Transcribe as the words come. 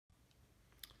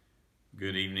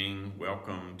Good evening.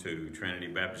 Welcome to Trinity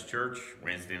Baptist Church,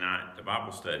 Wednesday night, the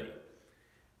Bible study.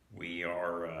 We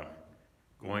are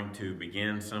going to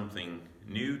begin something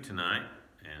new tonight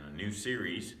and a new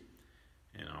series,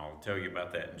 and I'll tell you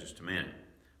about that in just a minute.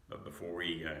 But before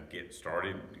we get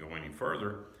started and go any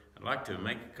further, I'd like to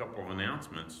make a couple of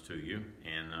announcements to you,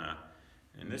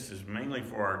 and this is mainly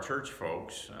for our church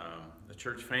folks. The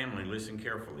church family, listen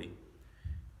carefully.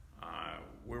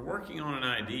 We're working on an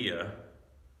idea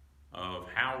of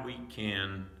how we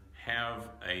can have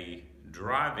a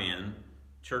drive-in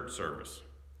church service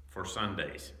for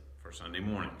Sundays, for Sunday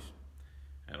mornings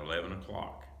at 11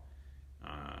 o'clock.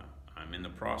 I'm in the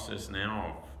process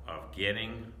now of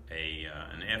getting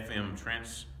an FM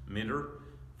transmitter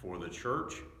for the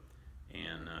church,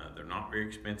 and they're not very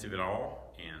expensive at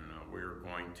all, and we're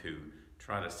going to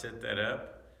try to set that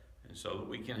up and so that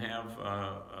we can have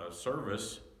a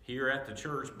service here at the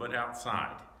church but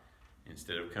outside,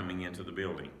 instead of coming into the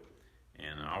building.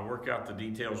 And I'll work out the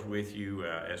details with you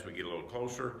as we get a little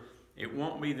closer. It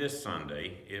won't be this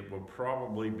Sunday. It will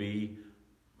probably be,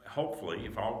 hopefully,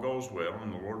 if all goes well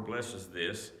and the Lord blesses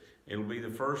this, it'll be the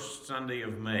first Sunday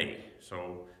of May,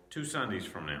 so 2 Sundays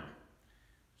from now.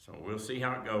 So we'll see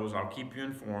how it goes. I'll keep you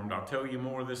informed. I'll tell you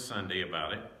more this Sunday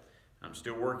about it. I'm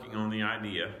still working on the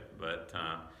idea, but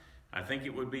I think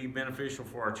it would be beneficial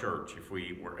for our church if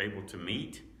we were able to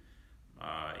meet.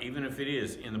 Even if it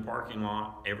is in the parking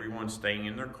lot, everyone staying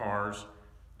in their cars,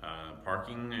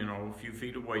 parking, a few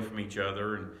feet away from each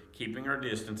other and keeping our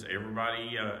distance,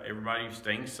 everybody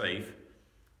staying safe.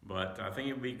 But I think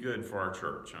it would be good for our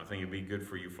church. I think it would be good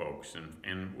for you folks,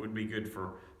 and would be good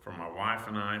for my wife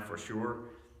and I for sure.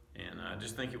 And I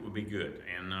just think it would be good.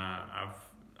 And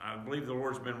I believe the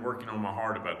Lord's been working on my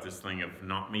heart about this thing of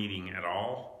not meeting at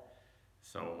all.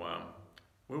 So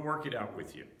we'll work it out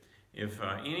with you. If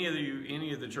any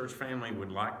of the church family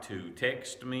would like to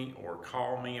text me or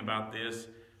call me about this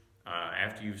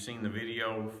after you've seen the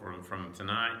video from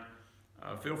tonight,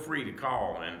 feel free to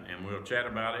call and we'll chat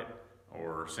about it,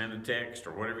 or send a text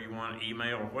or whatever you want,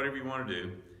 email, whatever you want to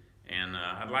do. And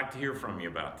I'd like to hear from you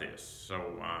about this.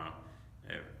 So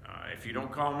if you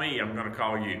don't call me, I'm going to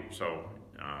call you. So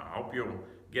I hope you'll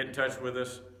get in touch with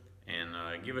us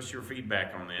and give us your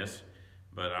feedback on this.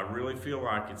 But I really feel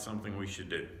like it's something we should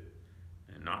do.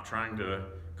 Not trying to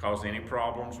cause any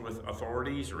problems with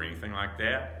authorities or anything like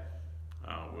that.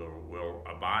 We'll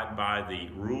abide by the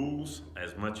rules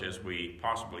as much as we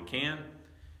possibly can,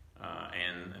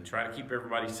 and try to keep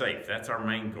everybody safe. That's our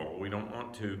main goal. We don't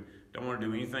want to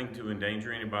do anything to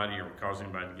endanger anybody or cause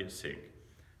anybody to get sick.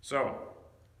 So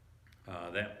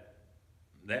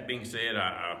that being said,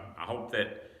 I hope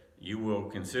that you will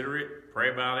consider it, pray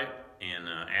about it, and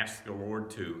ask the Lord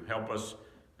to help us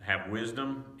have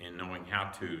wisdom in knowing how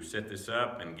to set this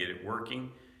up and get it working.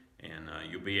 And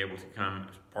you'll be able to come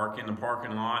park in the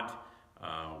parking lot.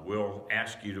 We'll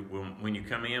ask you to, when you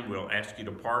come in, we'll ask you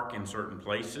to park in certain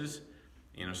places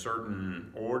in a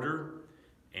certain order,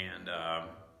 and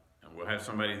we'll have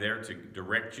somebody there to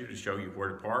direct you, to show you where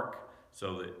to park,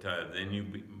 so that then you'll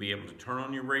be able to turn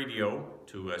on your radio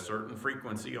to a certain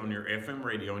frequency on your FM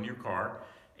radio in your car,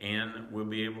 and we'll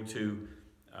be able to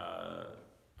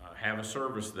have a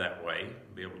service that way,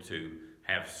 be able to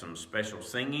have some special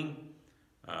singing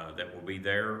that will be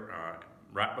there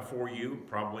right before you,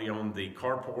 probably on the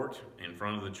carport in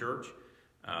front of the church,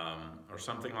 or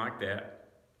something like that.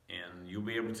 And you'll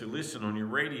be able to listen on your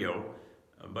radio,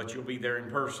 but you'll be there in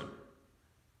person.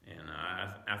 And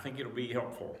I think it'll be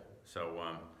helpful. So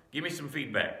give me some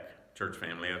feedback, church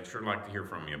family. I'd sure like to hear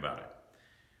from you about it.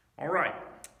 All right.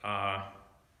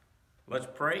 Let's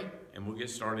pray, and we'll get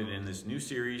started in this new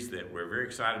series that we're very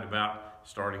excited about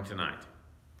starting tonight.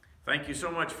 Thank you so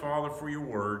much, Father, for your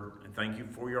word, and thank you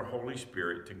for your Holy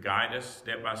Spirit to guide us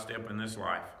step by step in this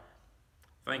life.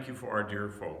 Thank you for our dear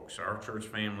folks, our church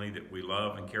family that we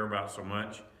love and care about so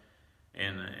much,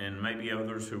 and maybe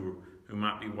others who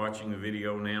might be watching the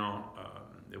video now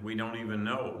that we don't even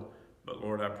know. But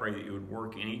Lord, I pray that you would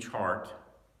work in each heart,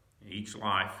 each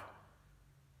life,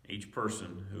 each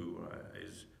person who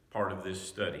is part of this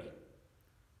study.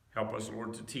 Help us,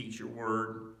 Lord, to teach your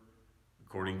word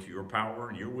according to your power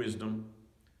and your wisdom.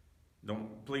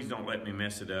 Please don't let me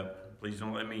mess it up. Please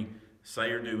don't let me say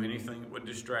or do anything that would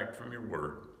distract from your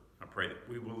word. I pray that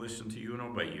we will listen to you and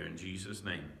obey you in Jesus'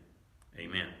 name.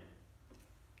 Amen.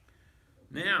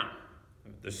 Now,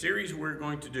 the series we're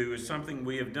going to do is something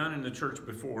we have done in the church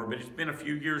before, but it's been a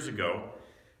few years ago,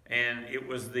 and it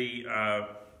was the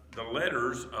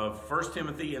letters of 1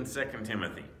 Timothy and 2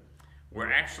 Timothy. We're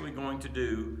actually going to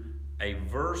do a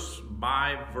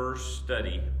verse-by-verse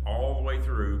study all the way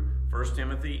through 1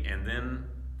 Timothy and then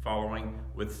following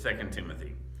with 2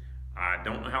 Timothy. I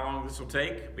don't know how long this will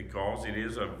take because it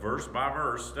is a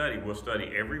verse-by-verse study. We'll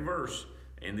study every verse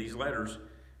in these letters,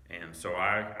 and so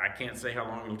I can't say how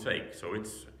long it'll take. So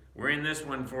we're in this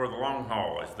one for the long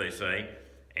haul, as they say,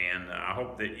 and I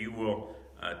hope that you will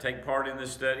take part in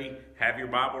this study, have your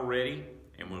Bible ready,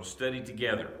 and we'll study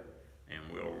together, and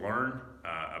we'll learn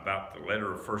about the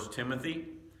letter of 1 Timothy,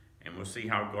 and we'll see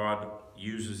how God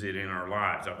uses it in our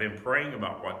lives. I've been praying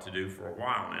about what to do for a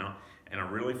while now, and I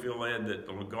really feel led that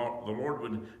the Lord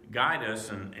would guide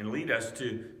us and lead us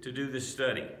to do this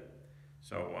study.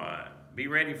 So be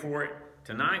ready for it.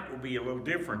 Tonight will be a little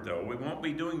different, though. We won't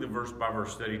be doing the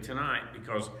verse-by-verse study tonight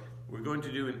because we're going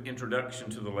to do an introduction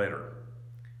to the letter.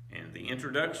 And the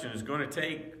introduction is going to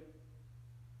take,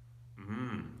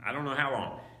 I don't know how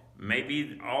long.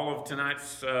 Maybe all of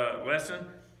tonight's lesson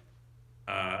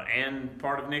and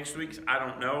part of next week's, I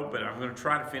don't know, but I'm going to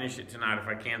try to finish it tonight if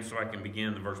I can so I can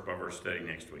begin the verse-by-verse study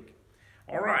next week.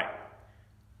 All right.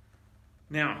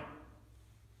 Now,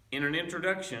 in an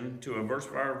introduction to a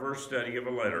verse-by-verse study of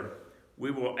a letter,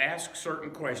 we will ask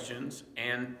certain questions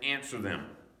and answer them.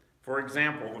 For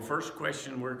example, the first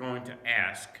question we're going to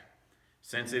ask,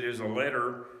 since it is a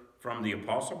letter from the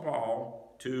Apostle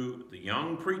Paul to the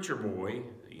young preacher boy,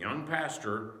 the young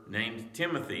pastor named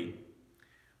Timothy,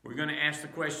 we're going to ask the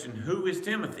question, who is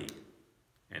Timothy?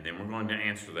 And then we're going to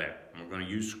answer that. And we're going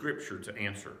to use Scripture to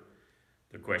answer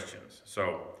the questions.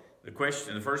 So the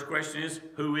first question is,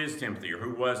 who is Timothy, or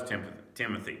who was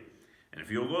Timothy? And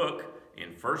if you'll look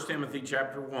in 1 Timothy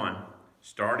chapter 1,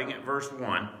 starting at verse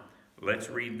 1, let's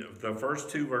read the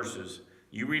first two verses.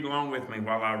 You read along with me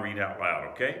while I read out loud,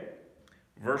 okay?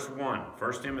 Verse 1,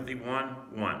 1 Timothy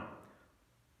 1:1.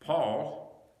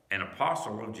 Paul, an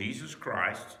apostle of Jesus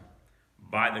Christ,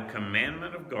 by the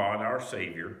commandment of God our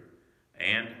Savior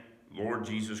and Lord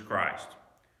Jesus Christ,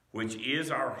 which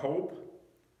is our hope,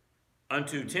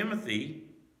 unto Timothy,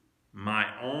 my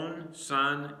own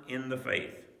son in the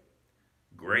faith,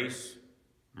 grace,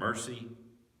 mercy,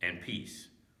 and peace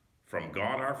from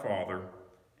God our Father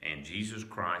and Jesus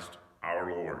Christ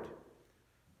our Lord.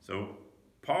 So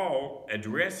Paul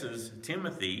addresses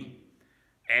Timothy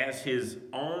as his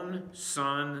own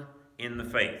son in the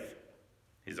faith.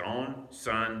 His own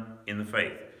son in the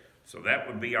faith. So that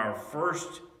would be our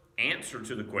first answer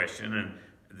to the question. And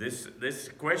this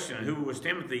question, who was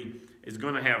Timothy, is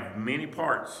going to have many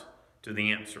parts to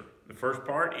the answer. The first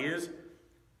part is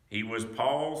he was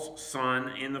Paul's son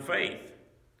in the faith,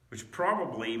 which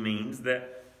probably means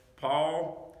that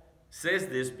Paul says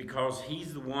this because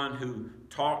he's the one who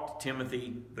taught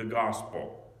Timothy the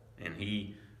gospel, and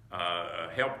he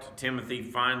helped Timothy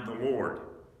find the Lord.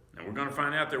 And we're going to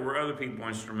find out there were other people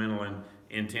instrumental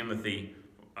in Timothy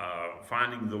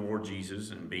finding the Lord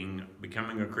Jesus and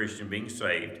becoming a Christian, being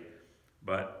saved.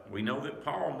 But we know that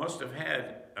Paul must have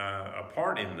had a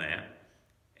part in that.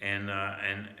 And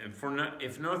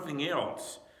if nothing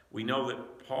else, we know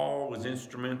that Paul was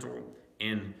instrumental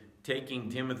in taking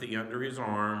Timothy under his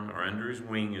arm, or under his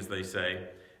wing, as they say,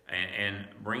 and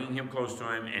bringing him close to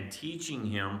him and teaching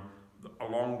him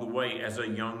along the way as a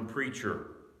young preacher.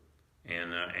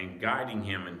 And guiding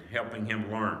him and helping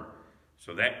him learn.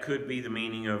 So that could be the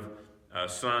meaning of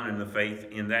son in the faith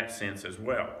in that sense as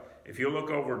well. If you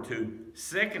look over to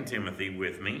 2 Timothy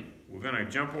with me, we're going to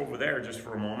jump over there just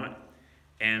for a moment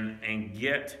and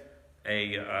get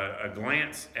a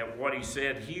glance at what he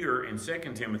said here in 2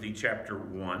 Timothy chapter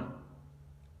 1,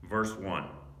 verse 1.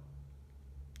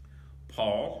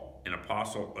 Paul, an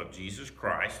apostle of Jesus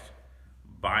Christ,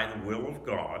 by the will of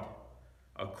God,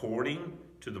 according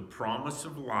to the promise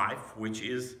of life which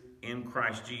is in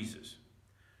Christ Jesus.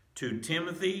 To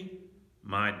Timothy,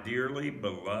 my dearly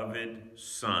beloved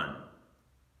son,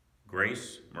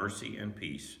 grace, mercy, and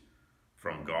peace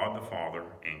from God the Father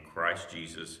and Christ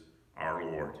Jesus our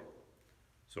Lord.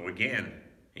 So again,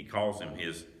 he calls him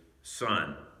his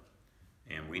son,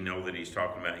 and we know that he's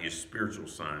talking about his spiritual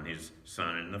son, his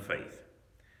son in the faith.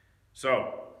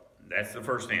 So that's the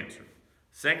first answer.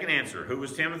 Second answer, who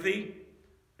was Timothy?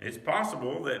 It's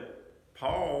possible that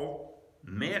Paul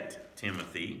met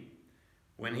Timothy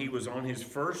when he was on his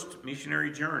first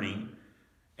missionary journey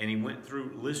and he went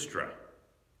through Lystra.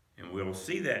 And we'll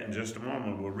see that in just a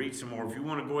moment. We'll read some more. If you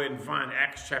want to go ahead and find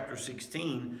Acts chapter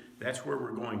 16, that's where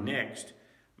we're going next.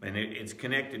 And it's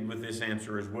connected with this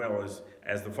answer as well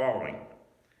as the following.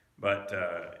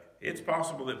 But it's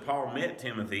possible that Paul met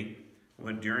Timothy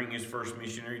during his first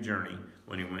missionary journey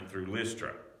when he went through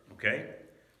Lystra. Okay?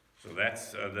 So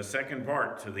that's the second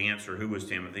part to the answer, who was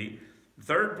Timothy. The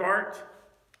third part,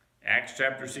 Acts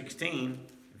chapter 16.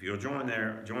 If you'll join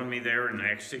me there in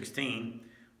Acts 16,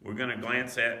 we're going to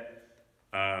glance at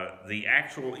the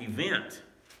actual event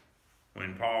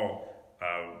when Paul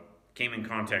came in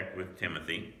contact with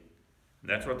Timothy.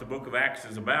 That's what the book of Acts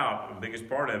is about. The biggest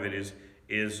part of it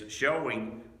is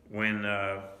showing when,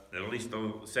 at least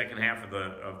the second half of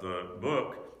the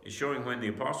book, is showing when the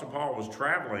Apostle Paul was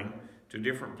traveling to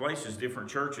different places, different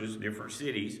churches, different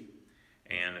cities,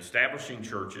 and establishing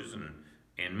churches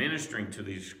and ministering to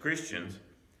these Christians.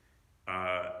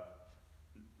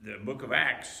 The book of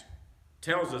Acts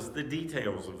tells us the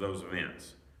details of those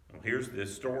events. Well, here's the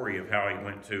story of how he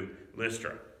went to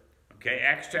Lystra. Okay,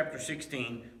 Acts chapter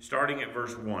 16, starting at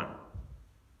verse 1.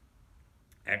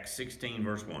 Acts 16,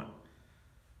 verse 1.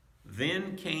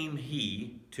 Then came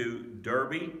he to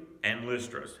Derbe and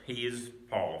Lystra. He is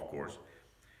Paul, of course.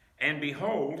 And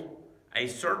behold, a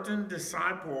certain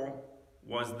disciple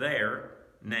was there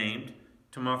named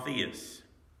Timotheus,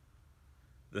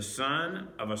 the son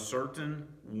of a certain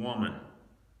woman,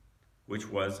 which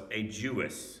was a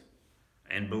Jewess,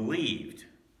 and believed.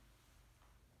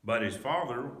 But his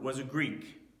father was a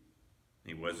Greek.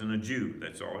 He wasn't a Jew.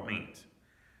 That's all it means.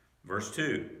 Verse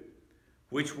 2.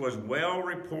 Which was well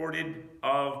reported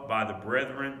of by the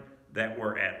brethren that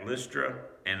were at Lystra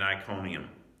and Iconium.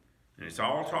 And it's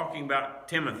all talking about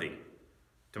Timothy.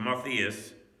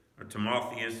 Timotheus,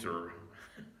 or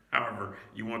however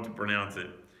you want to pronounce it.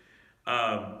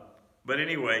 But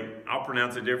anyway, I'll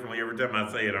pronounce it differently every time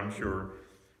I say it, I'm sure.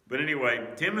 But anyway,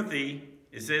 Timothy,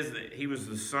 it says that he was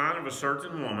the son of a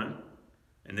certain woman,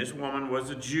 and this woman was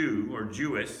a Jew or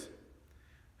Jewess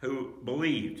who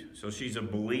believed. So she's a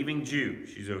believing Jew.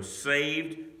 She's a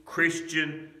saved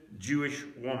Christian Jewish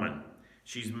woman.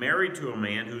 She's married to a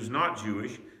man who's not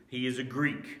Jewish. He is a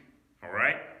Greek, all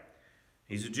right?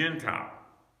 He's a Gentile.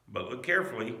 But look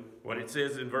carefully what it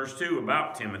says in verse 2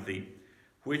 about Timothy,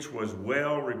 which was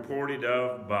well reported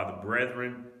of by the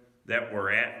brethren that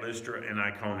were at Lystra and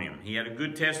Iconium. He had a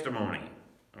good testimony,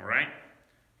 all right?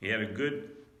 He had a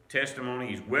good testimony.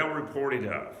 He's well reported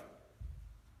of.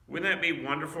 Wouldn't that be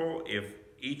wonderful if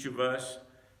each of us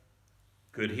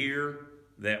could hear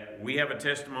that we have a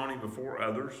testimony before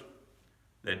others,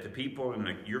 that the people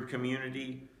in your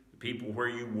community, the people where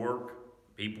you work,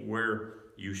 the people where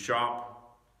you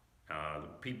shop, the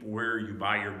people where you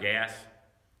buy your gas,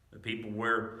 the people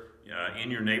where in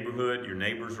your neighborhood, your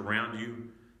neighbors around you,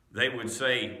 they would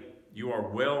say you are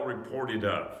well reported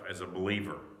of as a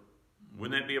believer.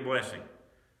 Wouldn't that be a blessing?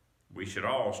 We should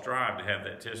all strive to have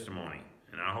that testimony.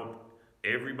 And I hope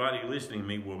everybody listening to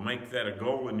me will make that a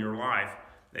goal in your life,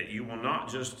 that you will not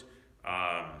just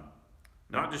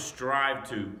strive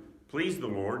to please the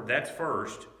Lord, that's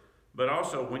first, but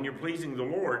also when you're pleasing the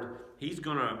Lord, He's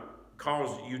going to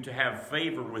cause you to have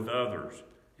favor with others,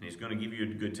 and He's going to give you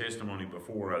a good testimony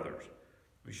before others.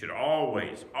 We should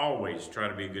always, always try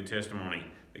to be a good testimony,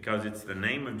 because it's the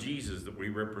name of Jesus that we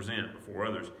represent before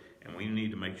others, and we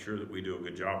need to make sure that we do a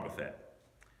good job with that.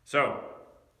 So,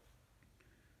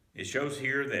 it shows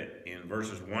here that in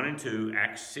verses 1 and 2,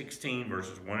 Acts 16,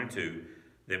 verses 1 and 2,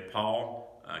 that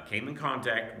Paul came in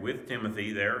contact with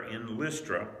Timothy there in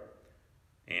Lystra.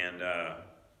 And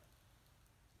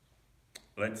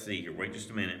let's see here. Wait just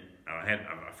a minute.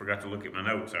 I forgot to look at my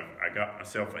notes. I got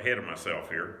myself ahead of myself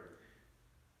here.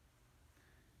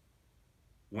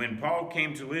 When Paul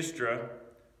came to Lystra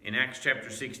in Acts chapter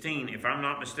 16, if I'm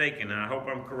not mistaken, and I hope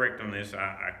I'm correct on this,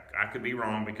 I could be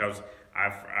wrong because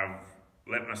I've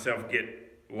let myself get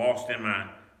lost in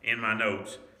my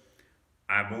notes.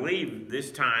 I believe this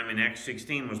time in Acts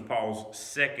 16 was Paul's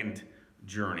second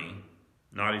journey,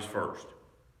 not his first.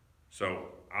 So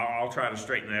I'll try to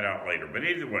straighten that out later. But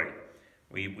either way,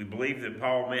 we believe that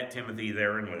Paul met Timothy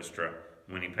there in Lystra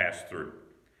when he passed through.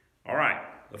 All right,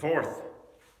 the fourth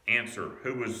answer,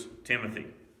 who was Timothy?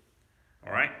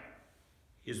 All right,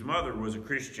 his mother was a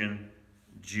Christian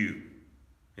Jew.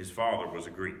 His father was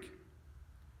a Greek.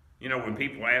 You know, when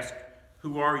people ask,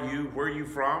 who are you, where are you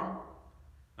from?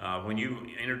 When you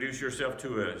introduce yourself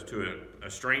to a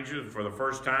stranger for the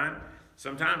first time,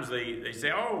 sometimes they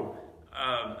say, oh,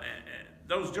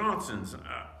 those Johnsons,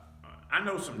 I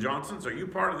know some Johnsons. Are you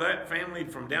part of that family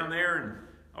from down there and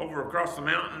over across the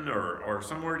mountain or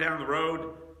somewhere down the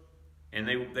road? And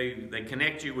they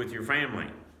connect you with your family.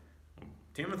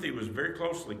 Timothy was very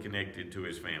closely connected to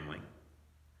his family.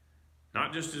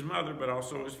 Not just his mother, but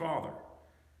also his father.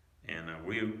 And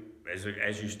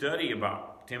as you study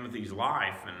about Timothy's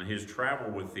life and his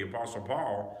travel with the Apostle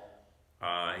Paul,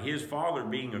 his father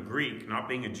being a Greek, not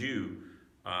being a Jew,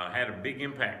 had a big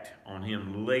impact on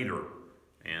him later,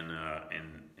 and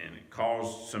it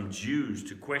caused some Jews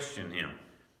to question him.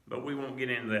 But we won't get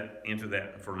into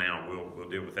that for now. We'll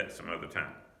deal with that some other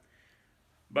time.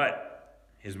 But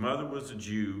his mother was a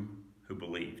Jew who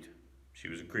believed. She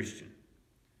was a Christian.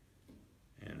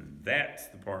 And that's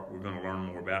the part we're going to learn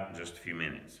more about in just a few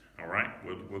minutes. All right?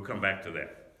 We'll come back to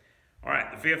that. All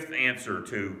right, the fifth answer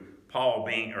to Paul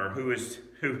being, or who is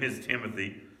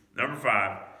Timothy? Number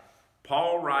 5,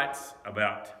 Paul writes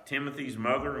about Timothy's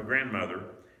mother and grandmother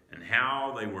and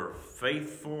how they were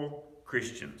faithful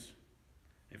Christians.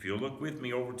 If you'll look with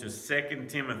me over to 2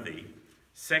 Timothy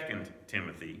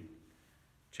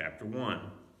chapter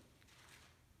 1.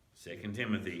 2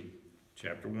 Timothy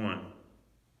chapter 1,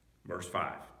 verse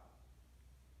 5.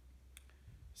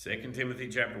 2 Timothy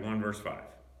chapter 1, verse 5.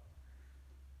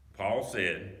 Paul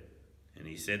said, and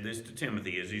he said this to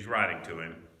Timothy as he's writing to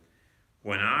him,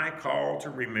 "When I call to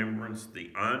remembrance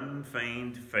the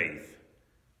unfeigned faith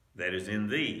that is in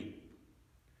thee,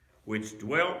 which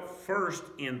dwelt first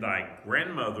in thy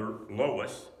grandmother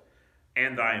Lois,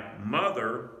 and thy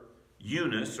mother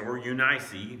Eunice," or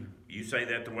Eunice, you say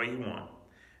that the way you want,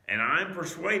 "and I am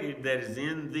persuaded that is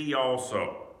in thee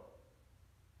also."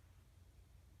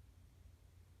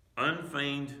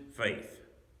 Unfeigned faith.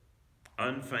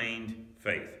 Unfeigned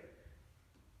faith.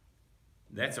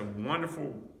 That's a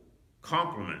wonderful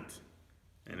compliment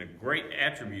and a great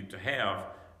attribute to have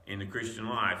in the Christian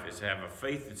life, is to have a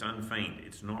faith that's unfeigned.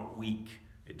 It's not weak.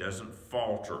 It doesn't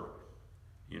falter.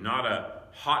 You're not a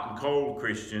hot and cold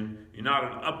Christian. You're not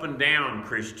an up and down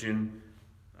Christian,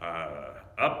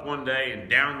 up one day and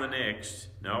down the next.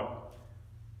 No.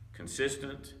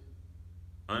 Consistent,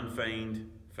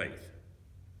 unfeigned faith.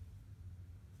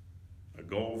 A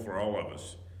goal for all of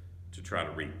us to try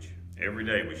to reach. Every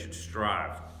day we should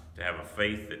strive to have a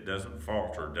faith that doesn't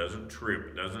falter, doesn't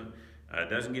trip,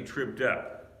 doesn't get tripped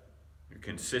up. You're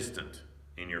consistent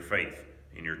in your faith,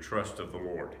 in your trust of the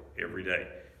Lord every day.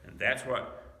 And that's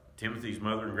what Timothy's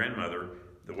mother and grandmother,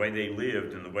 the way they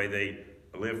lived and the way they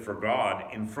lived for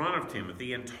God in front of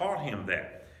Timothy and taught him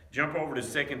that. Jump over to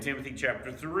 2 Timothy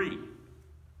chapter 3.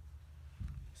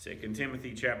 2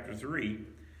 Timothy chapter 3.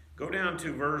 Go down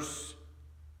to verse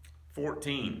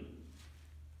 14.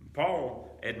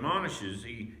 Paul admonishes,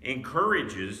 he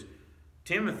encourages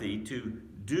Timothy to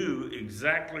do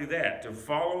exactly that, to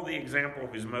follow the example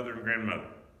of his mother and grandmother.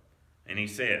 And he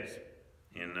says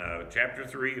in chapter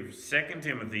 3 of 2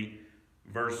 Timothy,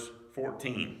 verse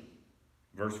 14,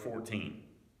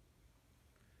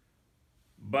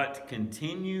 "But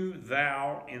continue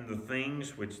thou in the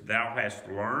things which thou hast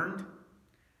learned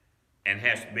and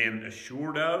hast been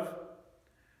assured of,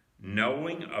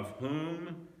 knowing of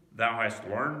whom thou hast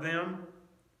learned them."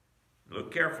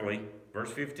 Look carefully,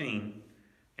 verse 15,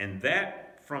 "And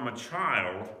that from a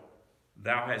child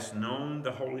thou hast known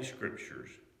the Holy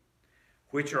Scriptures,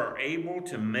 which are able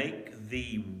to make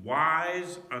thee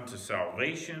wise unto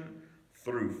salvation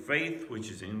through faith which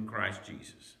is in Christ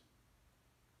Jesus."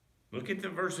 Look at the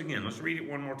verse again. Let's read it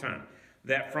one more time.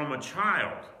 "That from a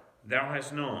child thou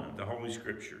hast known the Holy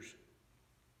Scriptures,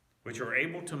 which are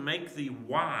able to make thee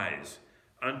wise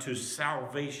unto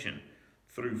salvation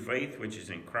through faith which is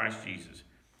in Christ Jesus."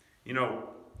 You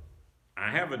know,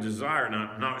 I have a desire, and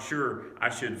I'm not sure I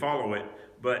should follow it,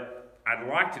 but I'd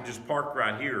like to just park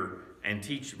right here and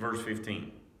teach verse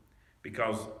 15.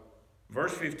 Because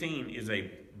verse 15 is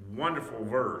a wonderful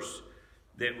verse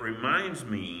that reminds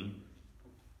me,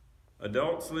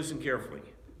 adults, listen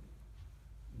carefully,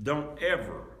 don't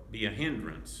ever be a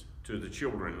hindrance to the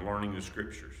children learning the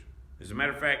Scriptures. As a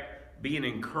matter of fact, be an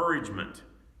encouragement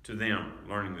to them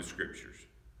learning the Scriptures.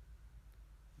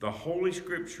 The Holy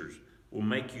Scriptures will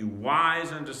make you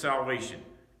wise unto salvation.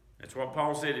 That's what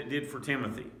Paul said it did for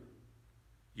Timothy.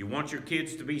 You want your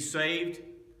kids to be saved,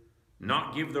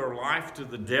 not give their life to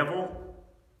the devil.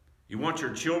 You want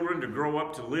your children to grow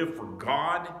up to live for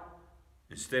God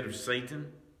instead of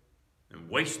Satan and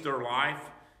waste their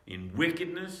life in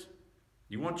wickedness.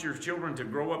 You want your children to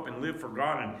grow up and live for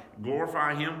God and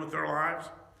glorify Him with their lives?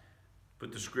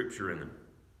 Put the Scripture in them.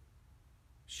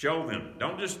 Show them.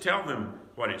 Don't just tell them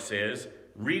what it says.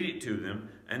 Read it to them,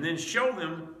 and then show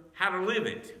them how to live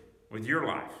it with your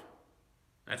life.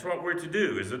 That's what we're to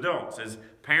do as adults, as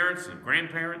parents and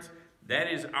grandparents. That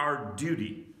is our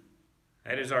duty.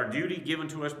 That is our duty given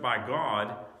to us by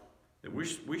God, that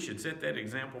we should set that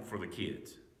example for the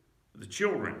kids. The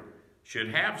children should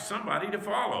have somebody to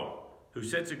follow who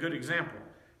sets a good example.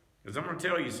 Because I'm going to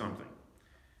tell you something.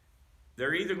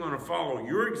 They're either going to follow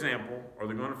your example or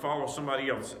they're going to follow somebody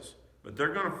else's. But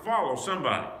they're going to follow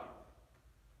somebody.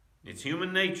 It's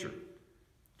human nature.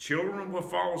 Children will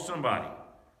follow somebody.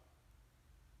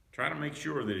 Try to make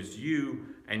sure that it's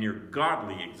you and your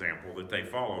godly example that they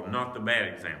follow, not the bad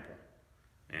example.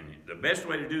 And the best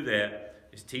way to do that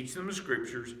is teach them the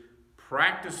Scriptures,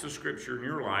 Practice the Scripture in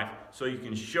your life so you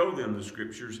can show them the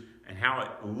Scriptures and how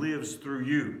it lives through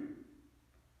you.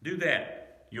 Do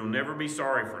that. You'll never be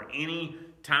sorry for any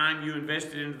time you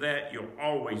invested into that. You'll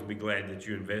always be glad that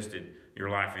you invested your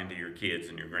life into your kids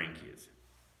and your grandkids.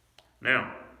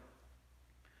 Now,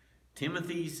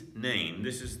 Timothy's name,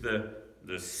 this is the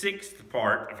sixth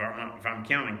part, if I'm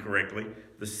counting correctly,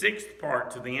 the sixth part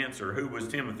to the answer, who was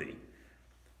Timothy?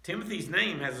 Timothy's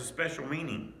name has a special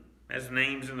meaning, as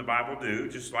names in the Bible do,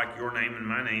 just like your name and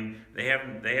my name. They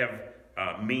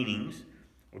have meanings.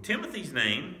 Well, Timothy's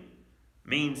name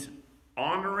means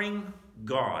honoring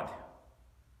God.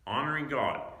 Honoring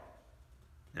God.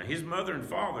 Now, his mother and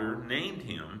father named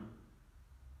him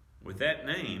with that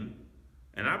name,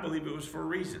 and I believe it was for a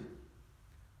reason.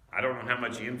 I don't know how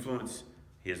much influence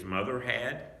his mother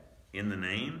had in the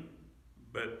name,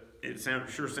 but it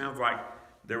sure sounds like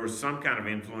there was some kind of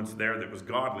influence there that was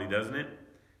godly, doesn't it?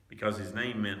 Because his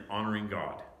name meant honoring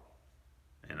God.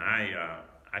 And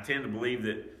I tend to believe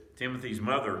that Timothy's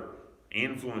mother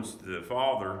influenced the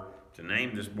father to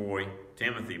name this boy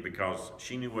Timothy because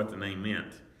she knew what the name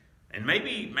meant. And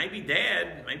maybe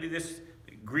this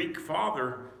Greek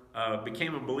father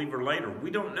became a believer later.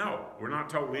 We don't know. We're not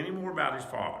told any more about his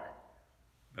father.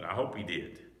 But I hope he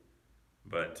did.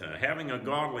 But having a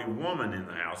godly woman in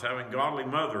the house, having a godly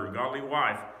mother, a godly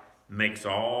wife, makes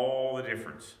all the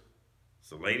difference.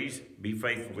 So ladies, be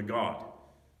faithful to God.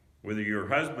 Whether your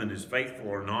husband is faithful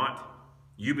or not,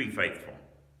 you be faithful.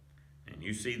 And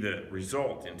you see the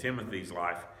result in Timothy's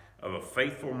life of a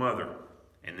faithful mother,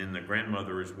 and then the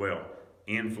grandmother as well,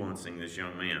 influencing this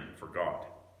young man for God.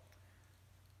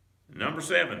 Number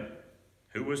 7,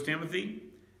 who was Timothy?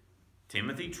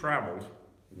 Timothy traveled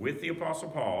with the Apostle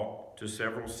Paul to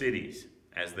several cities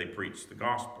as they preached the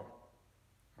gospel.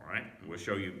 All right, we'll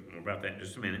show you more about that in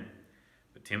just a minute.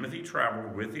 But Timothy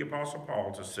traveled with the Apostle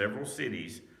Paul to several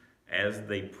cities as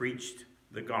they preached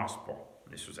the gospel.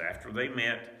 This was after they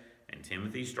met, and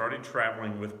Timothy started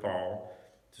traveling with Paul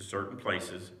to certain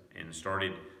places and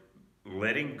started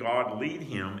letting God lead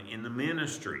him in the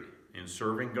ministry and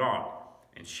serving God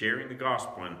and sharing the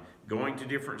gospel and going to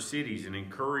different cities and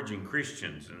encouraging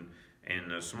Christians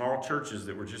and small churches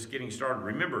that were just getting started.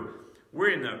 Remember, we're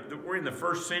in the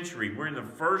first century. We're in the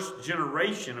first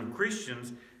generation of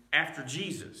Christians after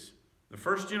Jesus. The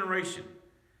first generation.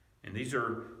 And these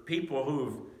are people who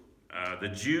have, the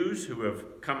Jews who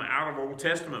have come out of Old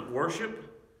Testament worship,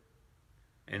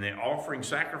 and they're offering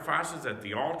sacrifices at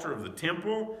the altar of the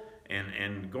temple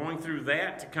and going through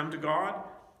that to come to God.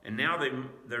 And now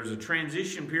there's a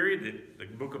transition period that the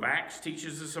book of Acts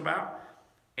teaches us about.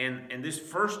 And this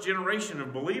first generation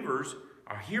of believers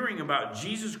are hearing about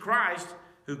Jesus Christ,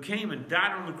 who came and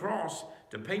died on the cross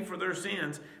to pay for their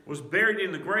sins, was buried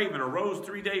in the grave and arose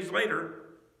 3 days later,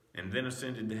 and then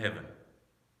ascended to heaven.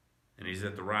 And he's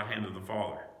at the right hand of the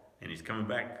Father. And he's coming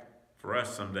back for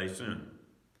us someday soon.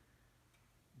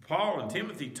 Paul and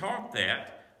Timothy taught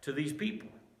that to these people.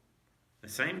 The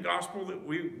same gospel that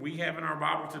we have in our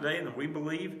Bible today and that we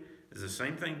believe is the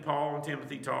same thing Paul and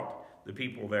Timothy taught the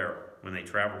people there when they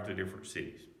traveled to different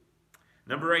cities.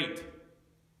 Number 8,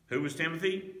 who was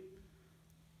Timothy?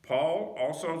 Paul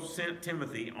also sent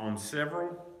Timothy on several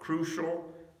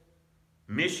crucial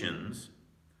missions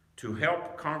to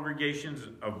help congregations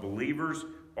of believers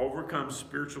overcome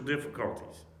spiritual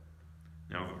difficulties.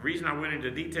 Now, the reason I went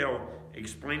into detail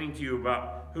explaining to you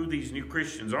about who these new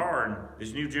Christians are and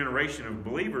this new generation of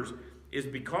believers is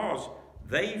because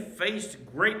they faced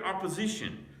great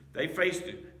opposition. They faced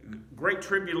great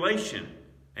tribulation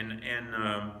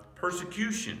and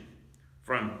persecution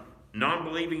from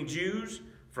non-believing Jews,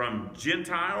 from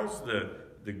Gentiles,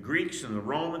 the Greeks and the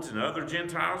Romans and other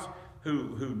Gentiles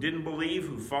who didn't believe,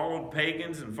 who followed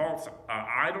pagans and false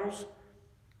idols,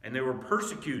 and they were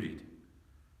persecuted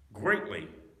greatly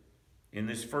in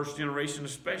this first generation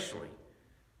especially.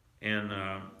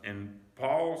 And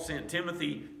Paul sent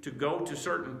Timothy to go to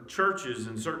certain churches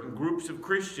and certain groups of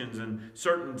Christians and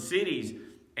certain cities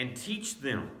and teach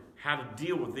them how to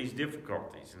deal with these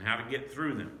difficulties and how to get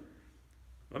through them.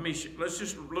 Let's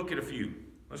just look at a few.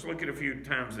 Let's look at a few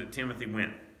times that Timothy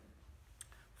went.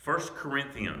 1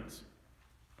 Corinthians,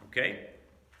 okay?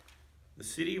 The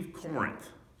city of Corinth.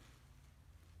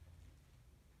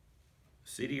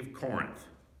 City of Corinth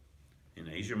in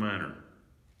Asia Minor.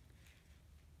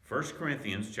 1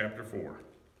 Corinthians chapter 4.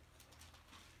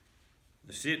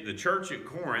 The church at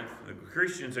Corinth, the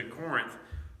Christians at Corinth,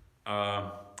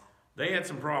 they had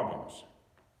some problems.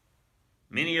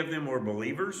 Many of them were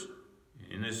believers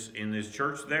in this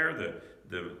church there.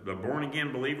 The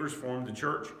born-again believers formed the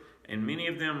church, and many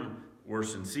of them were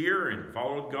sincere and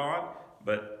followed God,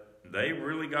 but they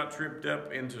really got tripped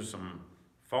up into some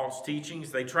false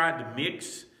teachings. They tried to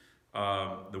mix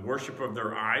the worship of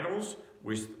their idols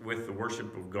with the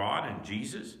worship of God and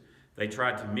Jesus. They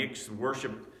tried to mix the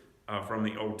worship from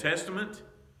the Old Testament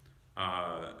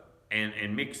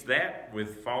and mix that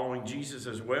with following Jesus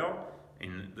as well.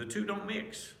 And the two don't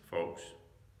mix, folks.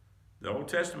 The Old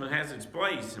Testament has its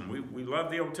place, and we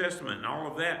love the Old Testament and all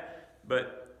of that,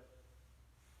 but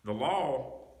the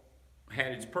law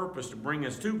had its purpose to bring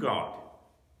us to God,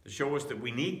 to show us that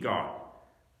we need God.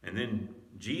 And then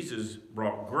Jesus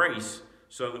brought grace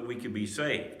so that we could be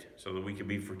saved, so that we could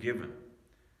be forgiven.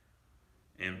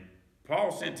 And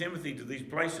Paul sent Timothy to these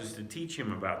places to teach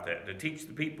him about that, to teach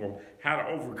the people how to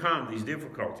overcome these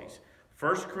difficulties.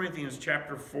 1 Corinthians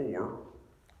chapter 4,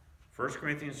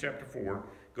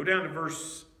 go down to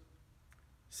verse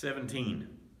 17.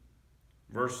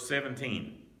 Verse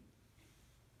 17.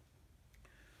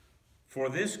 For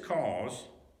this cause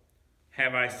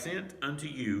have I sent unto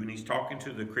you, and he's talking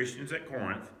to the Christians at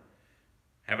Corinth,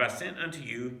 have I sent unto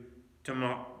you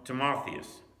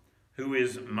Timotheus, who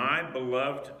is my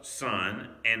beloved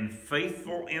son and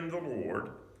faithful in the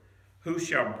Lord, who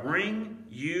shall bring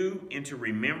you into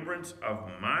remembrance of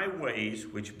my ways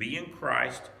which be in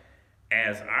Christ,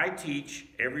 as I teach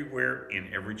everywhere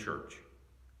in every church.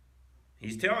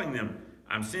 He's telling them,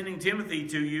 I'm sending Timothy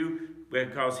to you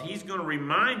because he's going to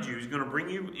remind you, he's going to bring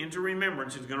you into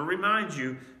remembrance, he's going to remind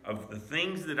you of the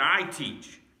things that I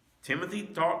teach. Timothy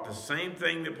taught the same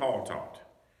thing that Paul taught.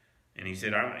 And he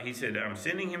said, I'm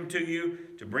sending him to you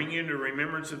to bring you into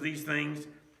remembrance of these things,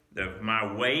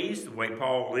 my ways, the way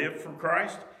Paul lived for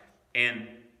Christ, and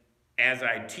as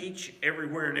I teach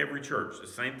everywhere in every church, the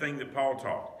same thing that Paul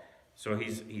taught. So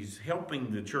he's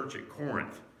helping the church at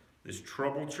Corinth, this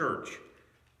troubled church.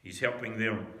 He's helping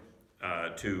them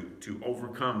to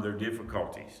overcome their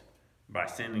difficulties by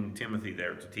sending Timothy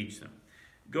there to teach them.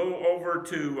 Go over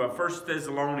to 1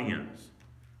 Thessalonians.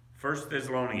 1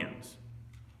 Thessalonians.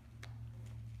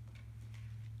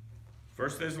 1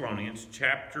 Thessalonians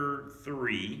chapter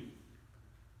 3.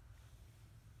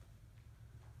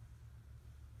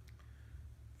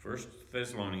 1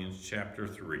 Thessalonians chapter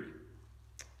 3.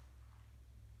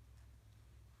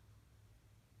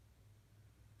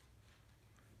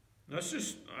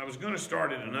 I was going to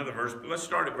start at another verse, but let's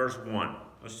start at verse 1.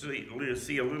 Let's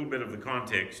see a little bit of the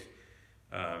context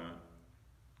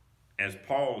as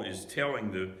Paul is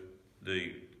telling the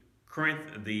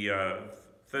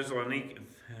Thessalonica,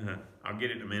 I'll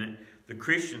get it in a minute, the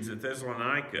Christians at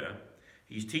Thessalonica.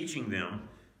 He's teaching them,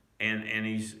 and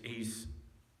he's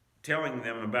telling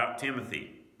them about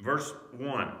Timothy. Verse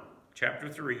 1, chapter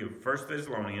 3 of 1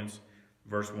 Thessalonians,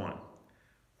 verse 1.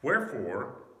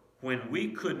 Wherefore, when we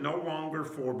could no longer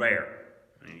forbear,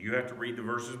 and you have to read the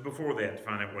verses before that to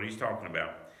find out what he's talking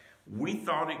about, we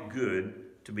thought it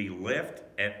good to be left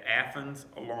at Athens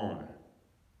alone.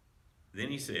 Then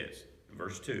he says,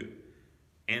 verse 2,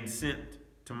 and sent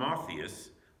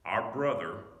Timotheus, our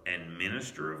brother and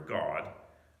minister of God,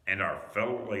 and our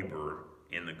fellow laborer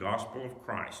in the gospel of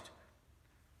Christ,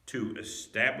 to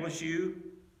establish you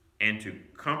and to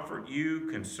comfort you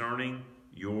concerning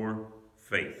your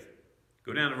faith.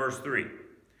 Go down to verse 3.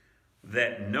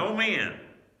 That no man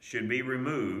should be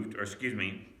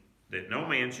that no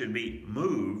man should be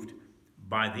moved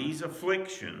by these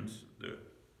afflictions, the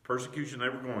persecution they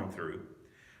were going through.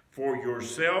 For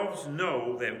yourselves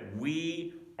know that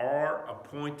we are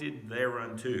appointed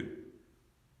thereunto.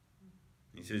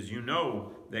 He says, you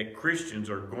know that Christians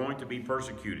are going to be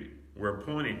persecuted. We're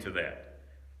appointed to that.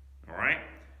 All right?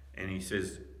 And he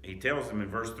says, he tells them in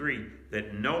verse 3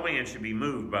 that no man should be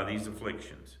moved by these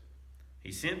afflictions.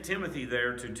 He sent Timothy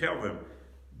there to tell them,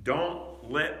 don't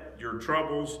let your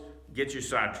troubles get you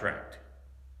sidetracked.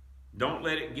 Don't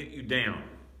let it get you down.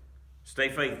 Stay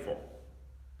faithful.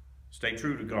 Stay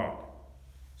true to God.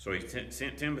 So he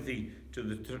sent Timothy to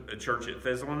the church at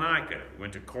Thessalonica. He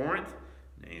went to Corinth.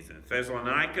 And he's in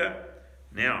Thessalonica.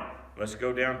 Now, let's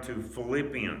go down to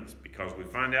Philippians, because we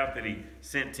find out that he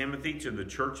sent Timothy to the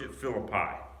church at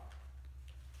Philippi.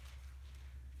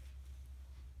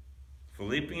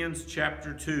 Philippians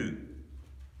chapter 2.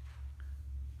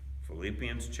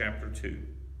 Philippians chapter 2.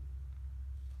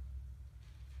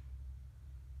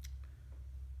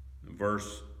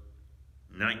 Verse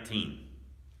 19.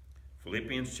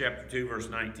 Philippians chapter 2, verse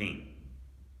 19.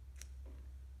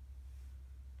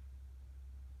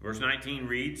 Verse 19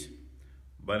 reads,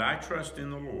 But I trust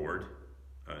in the Lord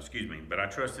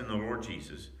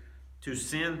Jesus to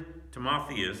send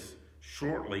Timotheus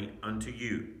shortly unto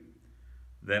you,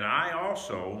 that I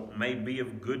also may be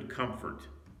of good comfort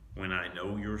when I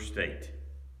know your state.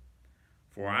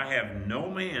 For I have no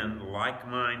man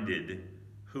like-minded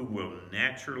who will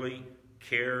naturally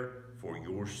care for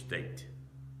your state.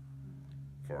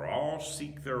 For all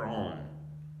seek their own,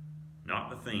 not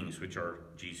the things which are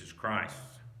Jesus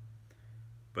Christ's.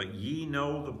 But ye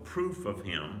know the proof of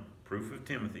him, proof of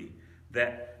Timothy,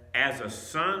 that as a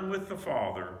son with the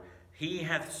Father, he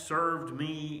hath served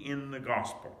me in the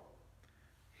gospel.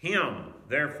 Him,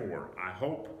 therefore, I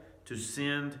hope to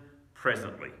send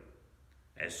presently,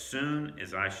 as soon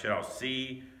as I shall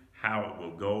see how it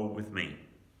will go with me.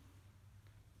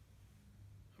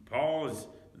 Paul is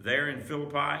there in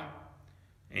Philippi,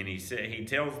 and he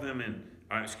tells them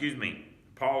I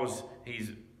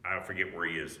forget where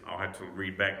he is. I'll have to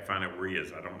read back and find out where he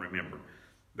is. I don't remember.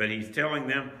 But he's telling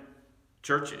them,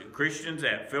 church Christians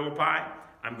at Philippi,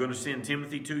 I'm going to send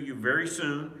Timothy to you very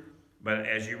soon. But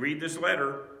as you read this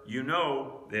letter, you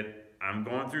know that I'm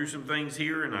going through some things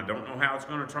here, and I don't know how it's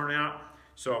going to turn out.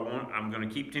 So I'm going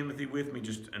to keep Timothy with me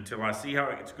just until I see how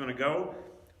it's going to go.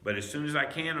 But as soon as I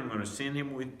can, I'm going to send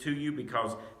him to you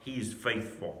because he is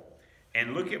faithful.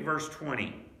 And look at verse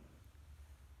 20.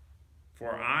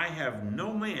 For I have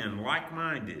no man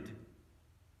like-minded,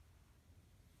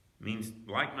 means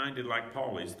like-minded like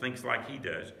Paul is, thinks like he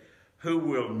does, who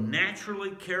will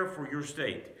naturally care for your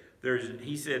state.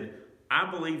 He said, I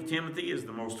believe Timothy is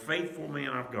the most faithful man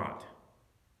I've got.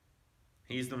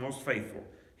 He's the most faithful.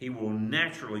 He will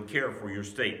naturally care for your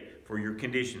state, for your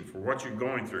condition, for what you're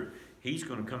going through. He's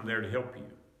going to come there to help you.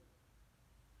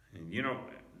 And you know,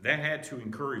 that had to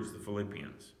encourage the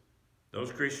Philippians.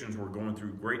 Those Christians were going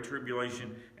through great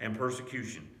tribulation and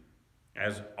persecution,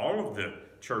 as all of the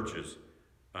churches,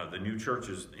 the new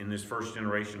churches in this first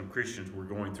generation of Christians were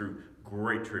going through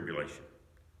great tribulation.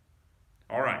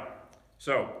 All right,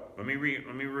 so let me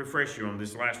refresh you on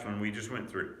this last one we just went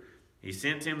through. He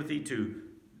sent Timothy to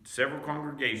several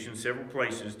congregations, several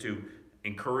places to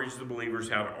encourage the believers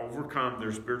how to overcome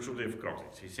their spiritual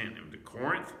difficulties. He sent him to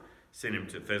Corinth, sent him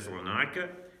to Thessalonica,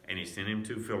 and he sent him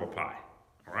to Philippi.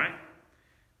 All right?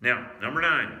 Now, number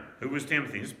 9, who was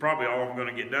Timothy? This is probably all I'm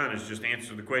going to get done is just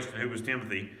answer the question, who was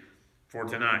Timothy, for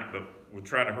tonight. But we'll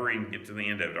try to hurry and get to the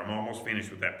end of it. I'm almost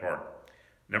finished with that part.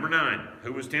 Number 9,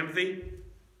 who was Timothy?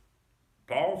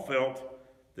 Paul felt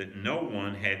that no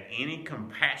one had any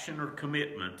compassion or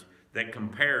commitment that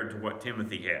compared to what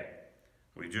Timothy had.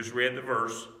 We just read the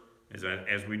verse,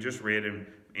 as we just read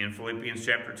in Philippians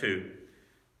chapter 2,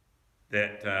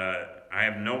 that I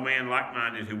have no man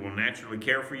like-minded who will naturally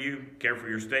care for you, care for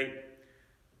your state.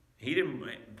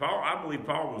 I believe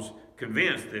Paul was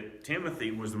convinced that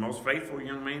Timothy was the most faithful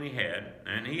young man he had,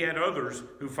 and he had others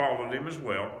who followed him as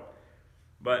well.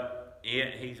 But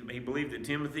he believed that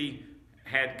Timothy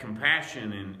had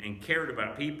compassion and cared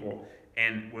about people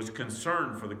and was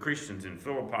concerned for the Christians in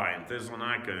Philippi and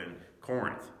Thessalonica and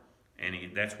Corinth. And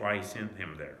that's why he sent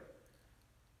him there.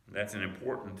 That's an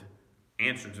important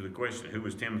answer to the question, who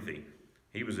was Timothy?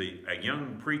 He was a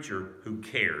young preacher who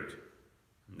cared.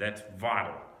 That's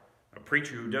vital. A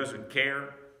preacher who doesn't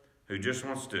care, who just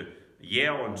wants to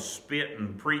yell and spit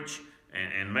and preach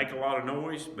and make a lot of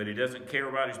noise, but he doesn't care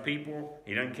about his people,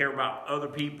 he doesn't care about other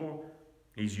people,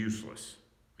 he's useless.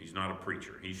 He's not a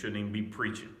preacher. He shouldn't even be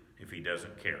preaching if he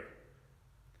doesn't care.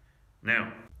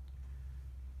 Now,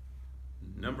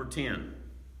 number 10.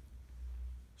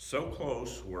 So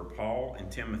close were Paul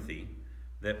and Timothy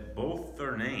that both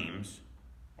their names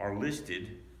are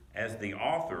listed as the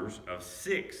authors of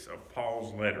 6 of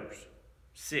Paul's letters.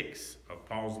 6 of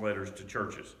Paul's letters to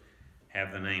churches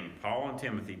have the name Paul and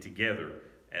Timothy together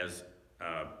as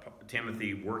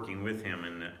Timothy working with him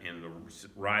in the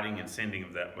writing and sending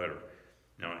of that letter.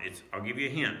 Now, I'll give you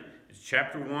a hint. It's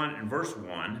chapter 1 and verse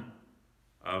 1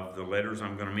 of the letters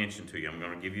I'm going to mention to you. I'm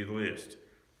going to give you the list.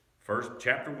 First,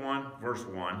 chapter 1, verse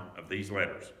 1 of these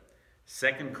letters.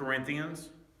 2 Corinthians,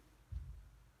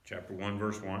 chapter 1,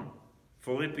 verse 1.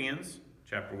 Philippians,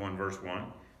 chapter 1, verse 1.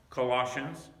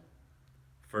 Colossians,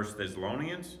 1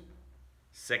 Thessalonians,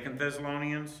 2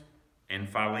 Thessalonians, and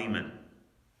Philemon.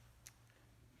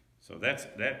 So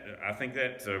I think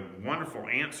that's a wonderful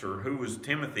answer. Who was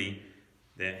Timothy?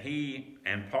 That he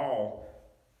and Paul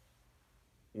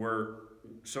were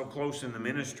so close in the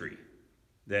ministry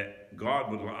that God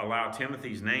would allow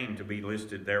Timothy's name to be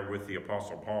listed there with the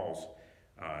Apostle Paul's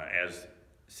as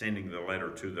sending the letter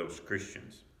to those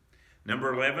Christians.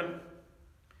 Number 11,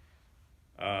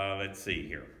 let's see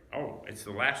here. Oh, it's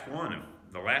the last one,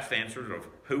 the last answer of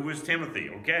who was Timothy.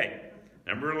 Okay,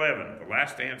 number 11, the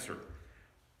last answer.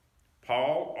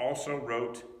 Paul also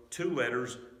wrote 2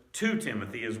 letters to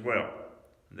Timothy as well.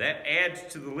 That adds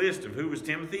to the list of who was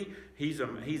Timothy. He's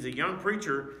a young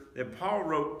preacher that Paul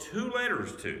wrote 2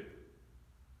 letters to.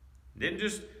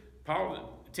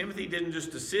 Timothy didn't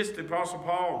just assist the Apostle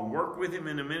Paul and work with him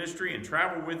in the ministry and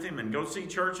travel with him and go see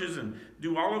churches and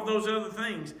do all of those other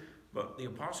things. But the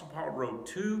Apostle Paul wrote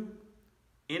 2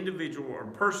 individual or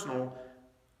personal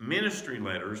ministry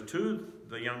letters to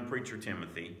the young preacher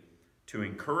Timothy to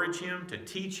encourage him, to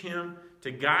teach him,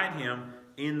 to guide him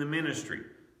in the ministry.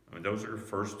 I mean, those are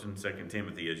 1st and 2nd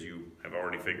Timothy, as you have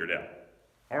already figured out.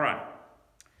 All right.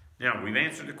 Now, we've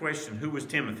answered the question, who was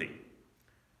Timothy?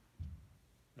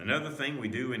 Another thing we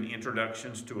do in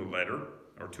introductions to a letter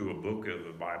or to a book of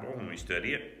the Bible when we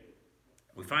study it,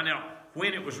 we find out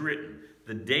when it was written,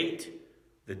 the date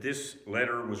that this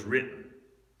letter was written.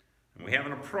 And we have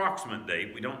an approximate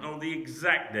date. We don't know the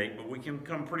exact date, but we can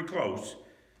come pretty close.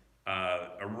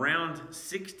 Around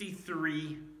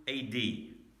 63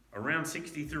 AD. Around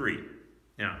 63.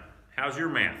 Now, how's your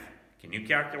math? Can you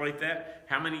calculate that?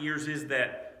 How many years is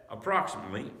that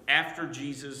approximately after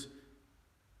Jesus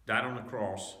died on the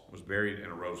cross, was buried,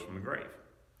 and arose from the grave?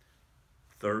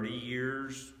 30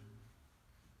 years,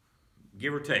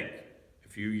 give or take a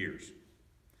few years.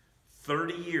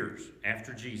 30 years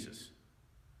after Jesus,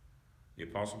 the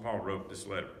Apostle Paul wrote this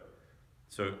letter.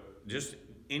 So just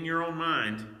in your own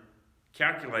mind,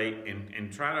 calculate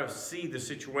and try to see the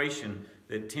situation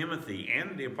that Timothy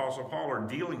and the Apostle Paul are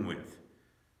dealing with.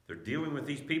 They're dealing with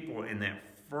these people in that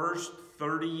first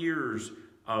 30 years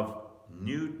of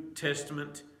New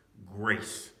Testament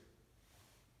grace.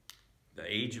 The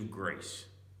age of grace.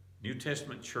 New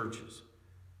Testament churches.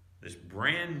 This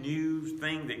brand new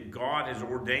thing that God has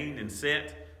ordained and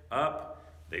set up.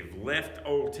 They've left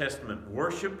Old Testament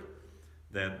worship.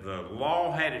 That the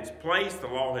law had its place. The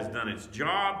law has done its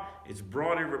job. It's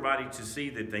brought everybody to see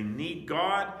that they need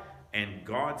God. And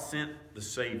God sent the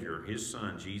Savior, His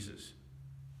Son, Jesus,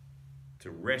 to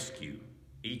rescue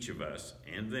each of us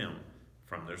and them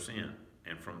from their sin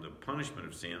and from the punishment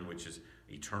of sin, which is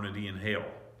eternity in hell.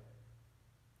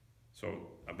 So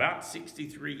about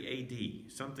 63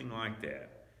 AD, something like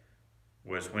that,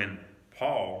 was when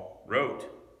Paul wrote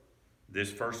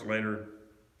this first letter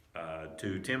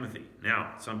to Timothy.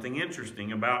 Now, something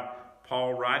interesting about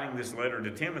Paul writing this letter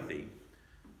to Timothy.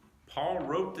 Paul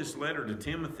wrote this letter to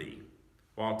Timothy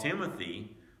while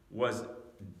Timothy was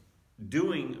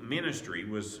doing ministry,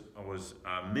 was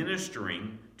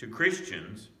ministering to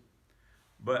Christians.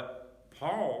 But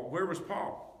Paul, where was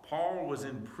Paul? Paul was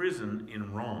in prison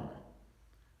in Rome.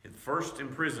 His first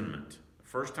imprisonment, the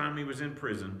first time he was in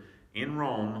prison in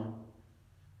Rome,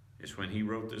 is when he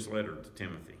wrote this letter to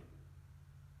Timothy.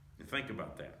 And think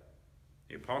about that.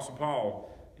 The Apostle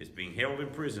Paul is being held in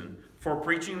prison for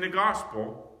preaching the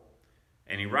gospel,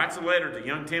 and he writes a letter to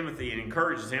young Timothy and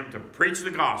encourages him to preach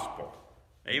the gospel.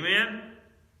 Amen?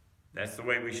 That's the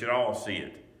way we should all see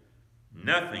it.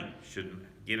 Nothing should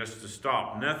get us to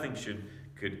stop. Nothing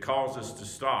could cause us to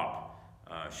stop.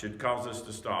 Should cause us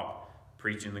to stop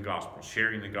preaching the gospel,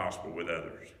 sharing the gospel with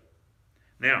others.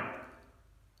 Now,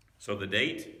 so the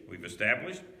date we've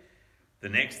established. The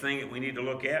next thing that we need to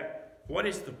look at, what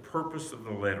is the purpose of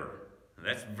the letter? And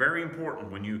that's very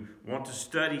important when you want to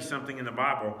study something in the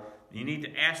Bible. You need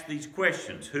to ask these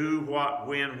questions: who, what,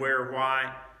 when, where,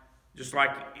 why. Just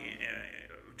like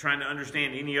trying to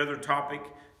understand any other topic,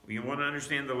 you want to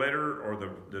understand the letter or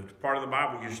the part of the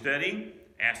Bible you're studying,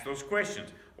 ask those questions.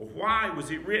 Well, why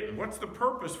was it written? What's the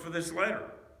purpose for this letter?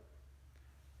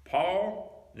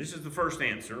 Paul, this is the first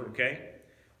answer, okay?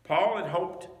 Paul had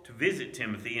hoped to visit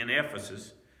Timothy in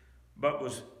Ephesus, but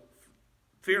was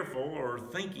fearful or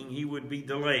thinking he would be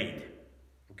delayed,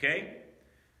 okay?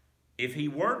 If he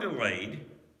were delayed,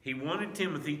 he wanted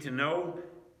Timothy to know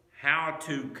how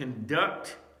to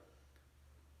conduct,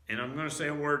 and I'm going to say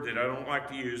a word that I don't like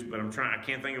to use, but I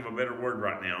can't think of a better word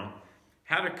right now,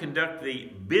 how to conduct the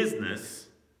business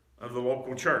of the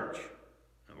local church.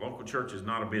 The local church is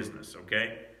not a business,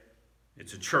 okay?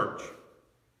 It's a church.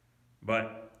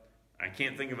 But I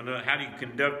can't think of another. How do you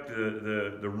conduct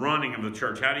the running of the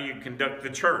church? How do you conduct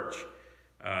the church?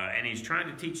 And he's trying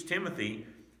to teach Timothy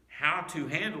how to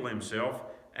handle himself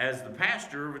as the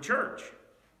pastor of a church.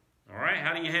 All right,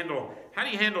 how do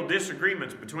you handle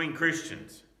disagreements between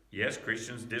Christians? Yes,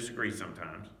 Christians disagree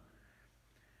sometimes.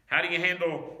 How do you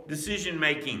handle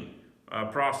decision-making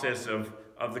process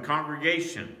of the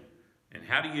congregation? And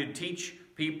how do you teach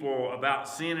people about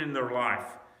sin in their life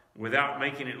without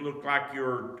making it look like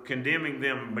you're condemning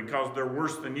them because they're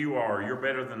worse than you are, you're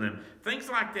better than them? Things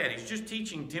like that. He's just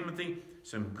teaching Timothy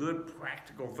some good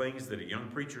practical things that a young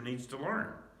preacher needs to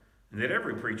learn, and that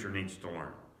every preacher needs to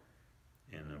learn.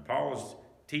 And Paul is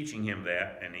teaching him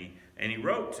that, and he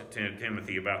wrote to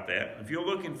Timothy about that. If you'll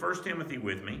look in 1 Timothy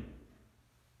with me,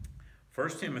 1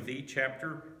 Timothy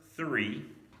chapter 3,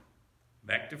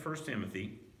 back to 1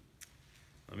 Timothy.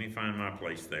 Let me find my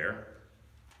place there.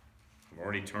 I've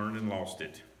already turned and lost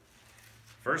it.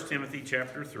 1 Timothy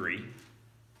chapter 3.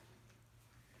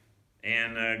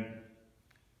 And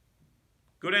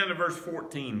go down to verse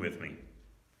 14 with me.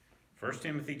 1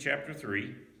 Timothy chapter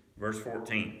 3, verse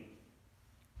 14.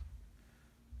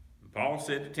 Paul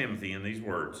said to Timothy in these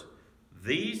words,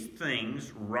 "These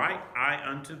things write I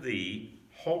unto thee,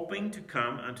 hoping to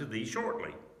come unto thee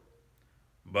shortly.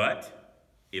 But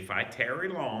if I tarry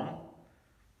long,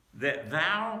 that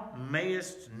thou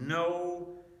mayest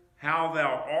know how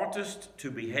thou oughtest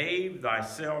to behave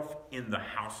thyself in the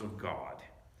house of God."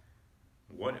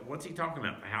 What's he talking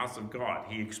about? The house of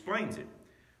God. He explains it,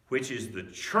 which is the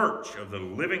church of the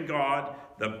living God,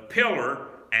 the pillar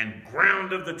and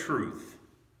ground of the truth.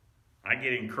 I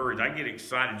get encouraged. I get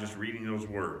excited just reading those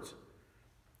words.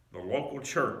 The local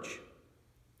church,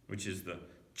 which is the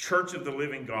church of the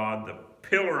living God, the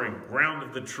pillar and ground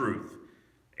of the truth.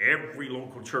 Every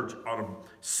local church ought to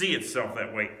see itself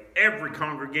that way. Every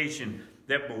congregation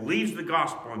that believes the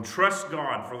gospel and trusts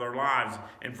God for their lives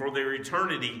and for their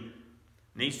eternity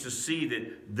needs to see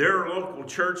that their local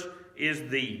church is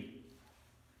the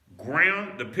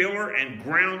ground, the pillar and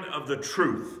ground of the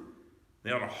truth.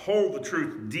 They ought to hold the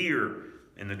truth dear,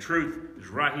 and the truth is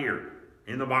right here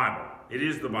in the Bible. It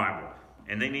is the Bible.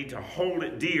 And they need to hold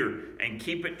it dear and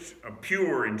keep it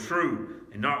pure and true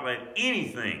and not let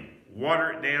anything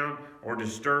water it down or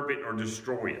disturb it or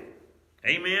destroy it.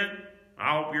 Amen?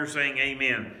 I hope you're saying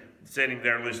amen sitting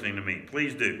there listening to me.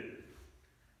 Please do.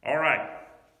 All right.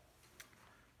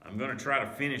 I'm going to try to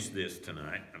finish this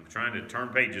tonight. I'm trying to turn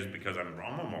pages because I'm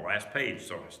on my last page.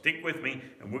 So stick with me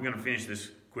and we're going to finish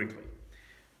this quickly.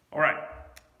 All right.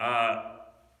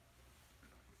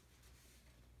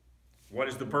 What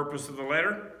is the purpose of the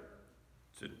letter?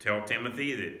 To tell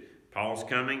Timothy that Paul's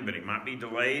coming, but he might be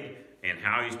delayed, and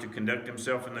how he's to conduct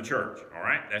himself in the church. All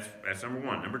right, that's number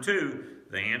one. Number two,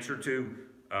 the answer to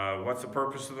what's the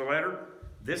purpose of the letter?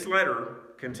 This letter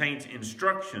contains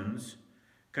instructions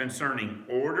concerning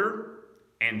order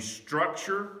and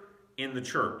structure in the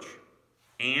church,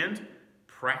 and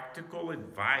practical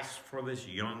advice for this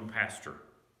young pastor.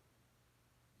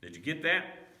 Did you get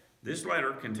that? This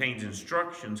letter contains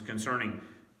instructions concerning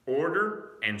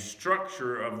order and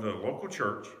structure of the local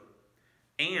church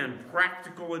and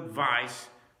practical advice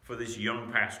for this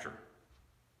young pastor.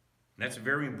 That's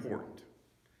very important.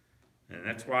 And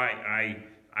that's why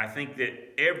I think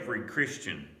that every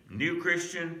Christian, new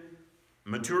Christian,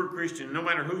 mature Christian, no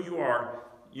matter who you are,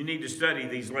 you need to study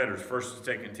these letters, 1st and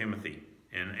 2nd Timothy,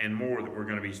 and more that we're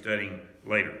going to be studying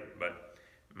later. But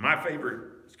my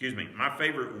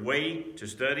favorite way to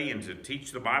study and to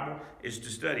teach the Bible is to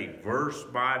study verse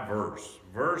by verse.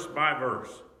 Verse by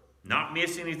verse. Not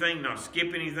miss anything, not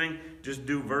skip anything. Just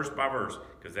do verse by verse,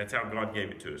 because that's how God gave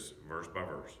it to us, verse by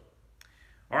verse.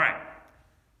 All right.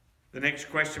 The next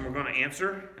question we're going to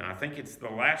answer, and I think it's the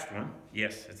last one.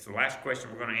 Yes, it's the last question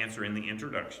we're going to answer in the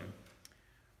introduction.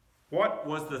 What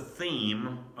was the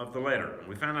theme of the letter?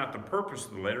 We found out the purpose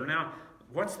of the letter. Now,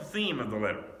 what's the theme of the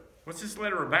letter? What's this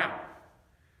letter about?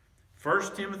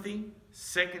 1 Timothy,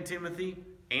 2 Timothy,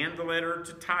 and the letter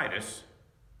to Titus,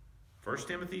 1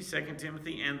 Timothy, 2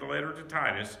 Timothy, and the letter to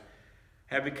Titus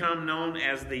have become known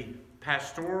as the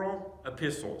pastoral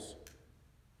epistles,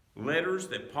 letters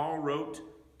that Paul wrote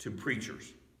to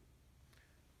preachers.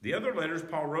 The other letters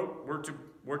Paul wrote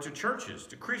were to churches,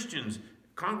 to Christians,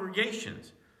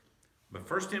 congregations. But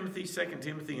 1 Timothy, 2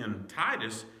 Timothy, and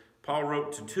Titus, Paul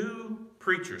wrote to two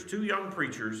preachers, two young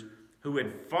preachers who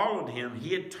had followed him.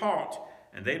 He had taught,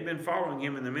 and they'd been following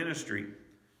him in the ministry,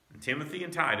 Timothy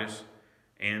and Titus,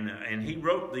 and he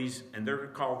wrote these, and they're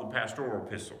called the pastoral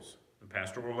epistles, the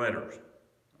pastoral letters.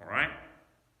 All right?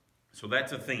 So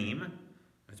that's a theme.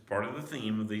 That's part of the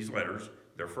theme of these letters.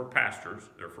 They're for pastors.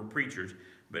 They're for preachers.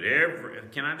 But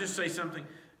can I just say something?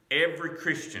 Every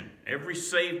Christian, every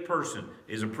saved person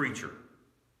is a preacher.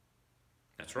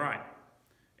 That's right.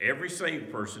 Every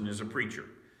saved person is a preacher.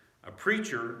 A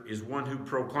preacher is one who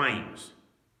proclaims.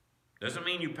 Doesn't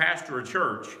mean you pastor a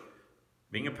church.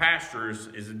 Being a pastor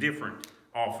is a different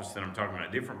office that I'm talking about,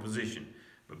 a different position.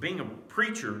 But being a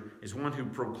preacher is one who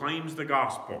proclaims the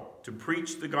gospel. To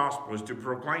preach the gospel is to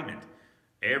proclaim it.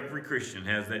 Every Christian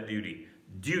has that duty.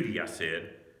 Duty, I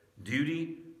said.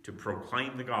 Duty to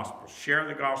proclaim the gospel. Share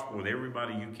the gospel with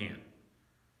everybody you can.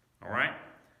 All right?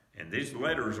 And these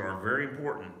letters are very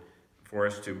important for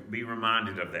us to be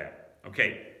reminded of that.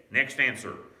 Okay, next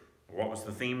answer. What was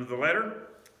the theme of the letter?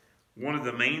 One of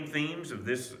the main themes of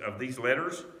these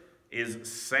letters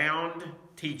is sound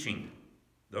teaching.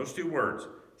 Those two words,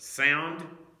 sound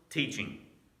teaching.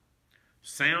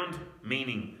 Sound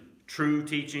meaning true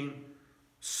teaching,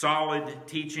 solid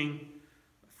teaching,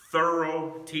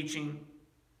 thorough teaching.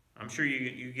 I'm sure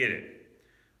you get it.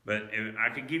 But I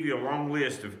could give you a long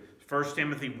list of 1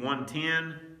 Timothy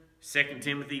 1:10, 2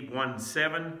 Timothy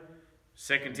 1:7,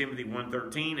 2 Timothy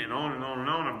 1:13, and on and on and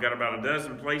on. I've got about a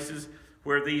dozen places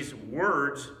where these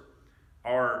words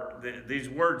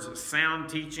sound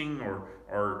teaching or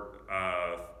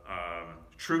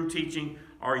true teaching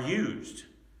are used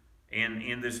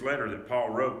in this letter that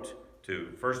Paul wrote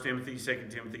to 1 Timothy, 2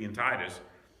 Timothy, and Titus.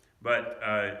 But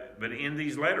in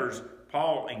these letters,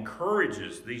 Paul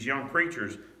encourages these young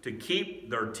preachers to keep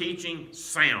their teaching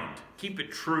sound, keep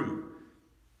it true.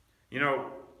 You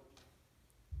know,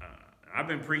 I've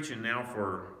been preaching now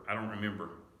for, I don't remember,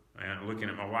 looking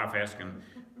at my wife asking,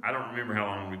 I don't remember how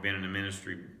long we've been in the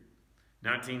ministry.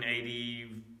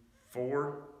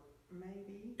 1984?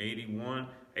 Maybe. 81?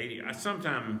 80,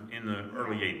 sometime in the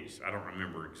early 80s. I don't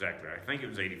remember exactly. I think it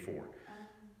was 84.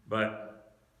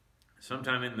 But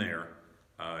sometime in there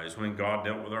is when God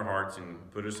dealt with our hearts and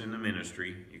put us in the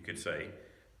ministry, you could say.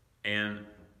 And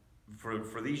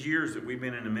for these years that we've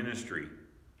been in the ministry,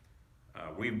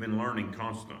 we've been learning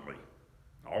constantly,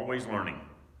 always learning.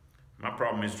 My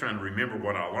problem is trying to remember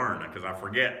what I learned because I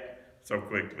forget so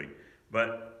quickly.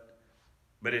 But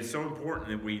it's so important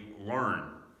that we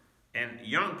learn. And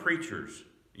young preachers,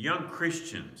 young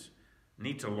Christians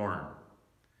need to learn.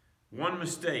 One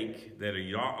mistake that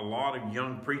a lot of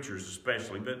young preachers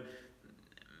especially, but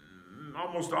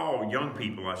almost all young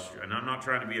people, and I'm not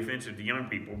trying to be offensive to young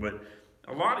people, but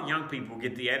a lot of young people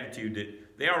get the attitude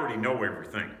that they already know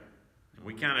everything.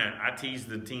 I tease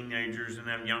the teenagers and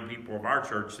the young people of our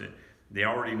church that they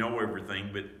already know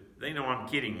everything, but they know I'm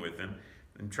kidding with them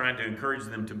and trying to encourage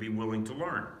them to be willing to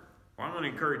learn. Well, I'm going to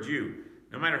encourage you,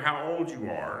 no matter how old you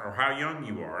are or how young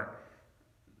you are,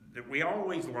 that we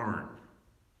always learn.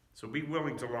 So be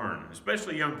willing to learn,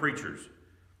 especially young preachers.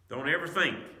 Don't ever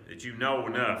think that you know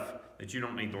enough that you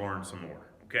don't need to learn some more,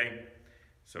 okay?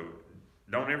 So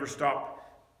don't ever stop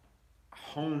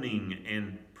honing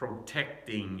and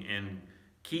protecting and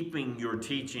keeping your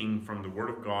teaching from the Word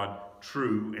of God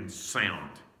true and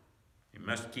sound. You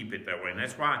must keep it that way. And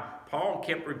that's why Paul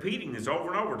kept repeating this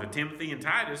over and over to Timothy and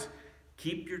Titus.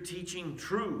 Keep your teaching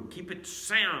true. Keep it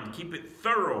sound. Keep it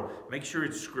thorough. Make sure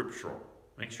it's scriptural.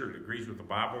 Make sure it agrees with the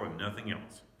Bible and nothing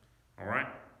else. All right?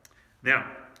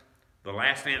 Now, the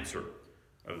last answer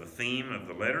of the theme of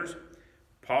the letters,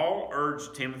 Paul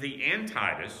urged Timothy and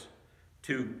Titus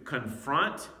to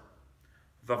confront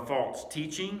the false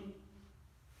teaching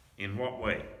in what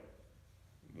way?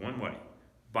 One way.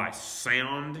 By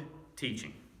sound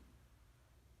teaching.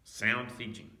 Sound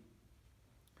teaching.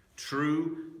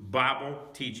 True Bible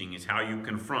teaching is how you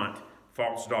confront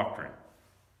false doctrine.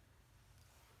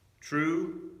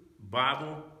 True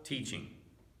Bible teaching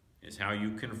is how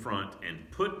you confront and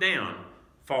put down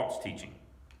false teaching.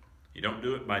 You don't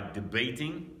do it by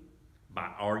debating,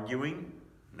 by arguing.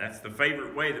 That's the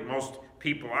favorite way that most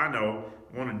people I know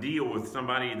want to deal with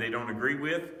somebody they don't agree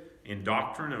with in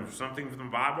doctrine of something from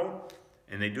the Bible.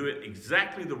 And they do it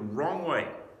exactly the wrong way,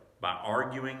 by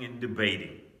arguing and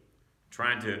debating,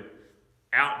 trying to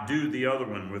outdo the other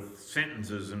one with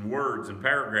sentences and words and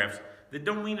paragraphs that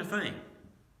don't mean a thing.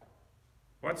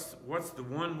 What's the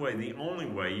one way, the only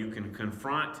way you can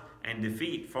confront and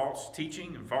defeat false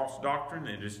teaching and false doctrine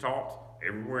that is taught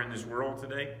everywhere in this world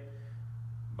today?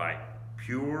 By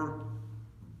pure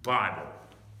Bible.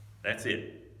 That's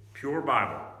it. Pure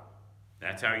Bible.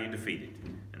 That's how you defeat it.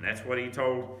 And that's what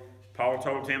Paul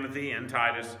told Timothy and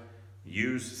Titus.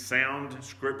 Use sound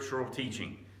scriptural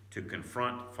teaching to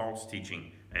confront false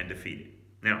teaching and defeat it.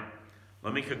 Now,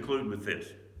 let me conclude with this.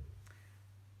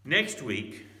 Next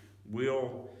week,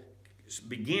 we'll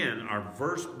begin our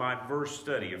verse-by-verse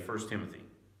study of 1 Timothy.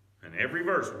 And every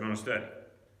verse we're going to study.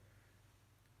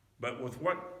 But with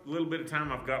what little bit of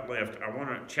time I've got left, I want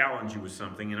to challenge you with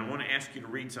something, and I want to ask you to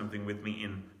read something with me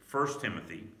in 1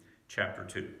 Timothy chapter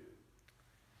 2.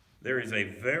 There is a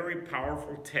very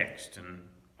powerful text, and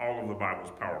all of the Bible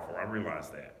is powerful, I realize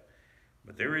that.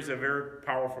 But there is a very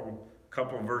powerful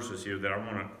couple of verses here that I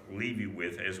want to leave you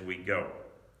with as we go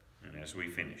and as we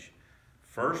finish.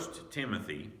 1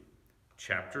 Timothy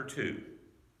chapter 2.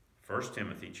 1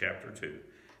 Timothy chapter 2.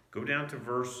 Go down to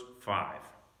verse 5.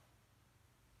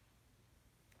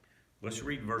 Let's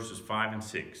read verses 5 and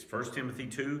 6. 1 Timothy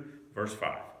 2, verse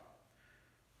 5.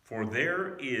 For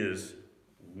there is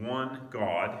one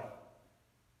God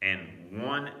and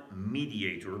one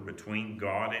mediator between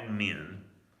God and men,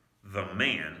 the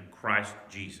man Christ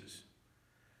Jesus,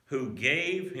 who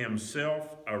gave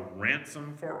himself a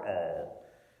ransom for all,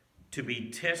 to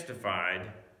be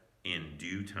testified in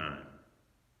due time.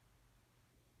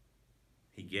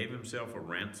 He gave himself a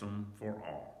ransom for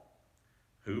all.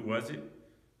 Who was it?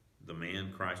 The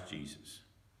man Christ Jesus.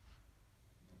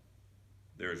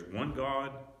 There is one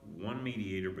God, one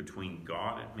mediator between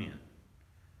God and men.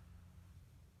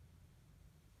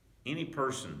 Any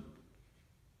person,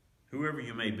 whoever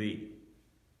you may be,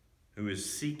 who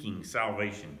is seeking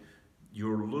salvation,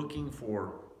 you're looking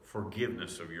for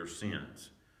forgiveness of your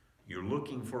sins. You're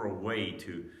looking for a way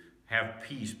to have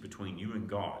peace between you and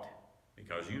God,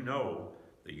 because you know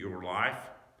that your life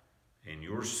and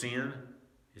your sin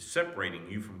is separating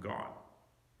you from God.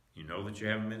 You know that you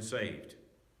haven't been saved.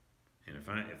 And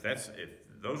if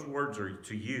those words are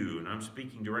to you, and I'm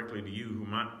speaking directly to you who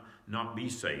might not be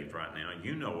saved right now,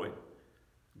 you know it.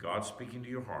 God's speaking to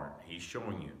your heart. He's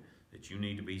showing you that you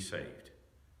need to be saved.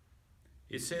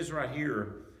 It says right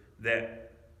here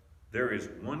that there is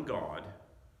one God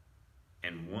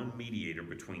and one mediator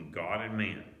between God and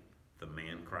man, the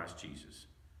man Christ Jesus.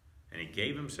 And he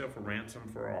gave himself a ransom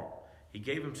for all. He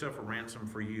gave himself a ransom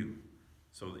for you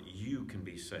so that you can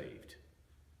be saved.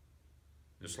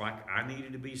 Just like I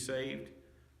needed to be saved,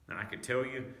 and I could tell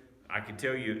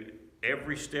you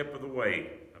every step of the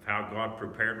way of how God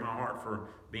prepared my heart for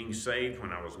being saved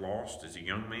when I was lost as a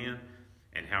young man,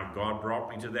 and how God brought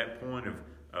me to that point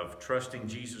of trusting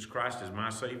Jesus Christ as my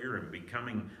Savior and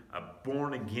becoming a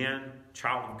born-again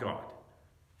child of God.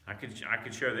 I could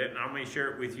share that, and I may share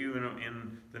it with you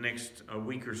in the next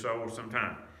week or so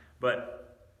sometime.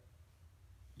 But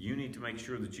you need to make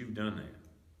sure that you've done that.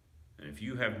 And if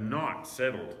you have not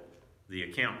settled the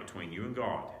account between you and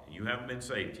God, and you haven't been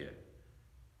saved yet,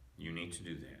 you need to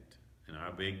do that. And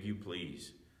I beg you,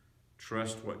 please,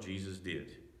 trust what Jesus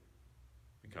did,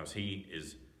 because he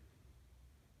is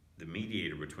the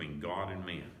mediator between God and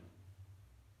man.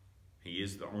 He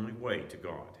is the only way to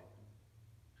God.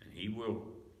 And he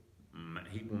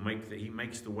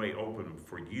makes the way open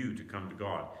for you to come to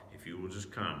God if you will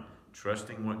just come,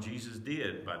 trusting what Jesus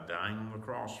did by dying on the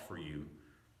cross for you.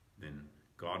 Then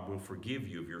God will forgive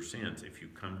you of your sins if you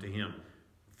come to him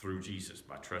through Jesus,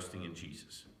 by trusting in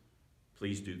Jesus.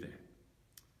 Please do that.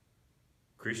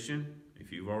 Christian,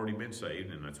 if you've already been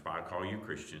saved, and that's why I call you a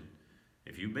Christian,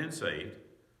 if you've been saved,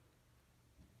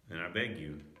 then I beg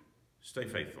you, stay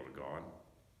faithful to God.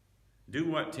 Do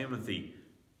what Timothy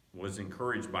was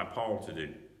encouraged by Paul to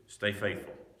do. Stay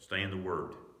faithful. Stay in the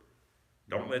Word.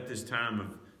 Don't let this time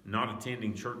of not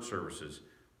attending church services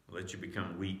let you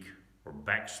become weak or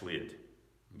backslid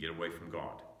and get away from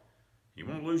God. You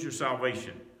won't lose your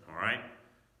salvation, all right?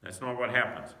 That's not what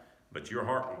happens. But your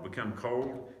heart will become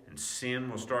cold, and sin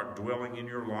will start dwelling in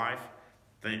your life.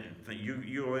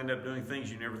 You'll end up doing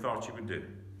things you never thought you would do.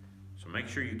 So make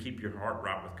sure you keep your heart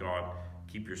right with God.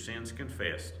 Keep your sins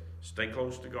confessed. Stay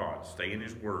close to God. Stay in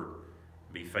his Word.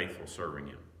 Be faithful serving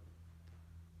him.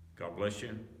 God bless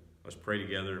you. Let's pray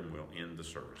together and we'll end the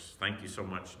service. Thank you so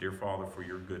much, dear Father, for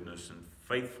your goodness and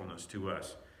faithfulness to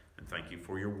us. And thank you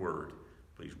for your Word.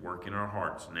 Please work in our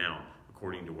hearts now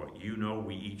according to what you know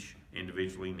we each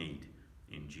individually need.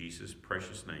 In Jesus'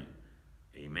 precious name,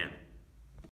 amen.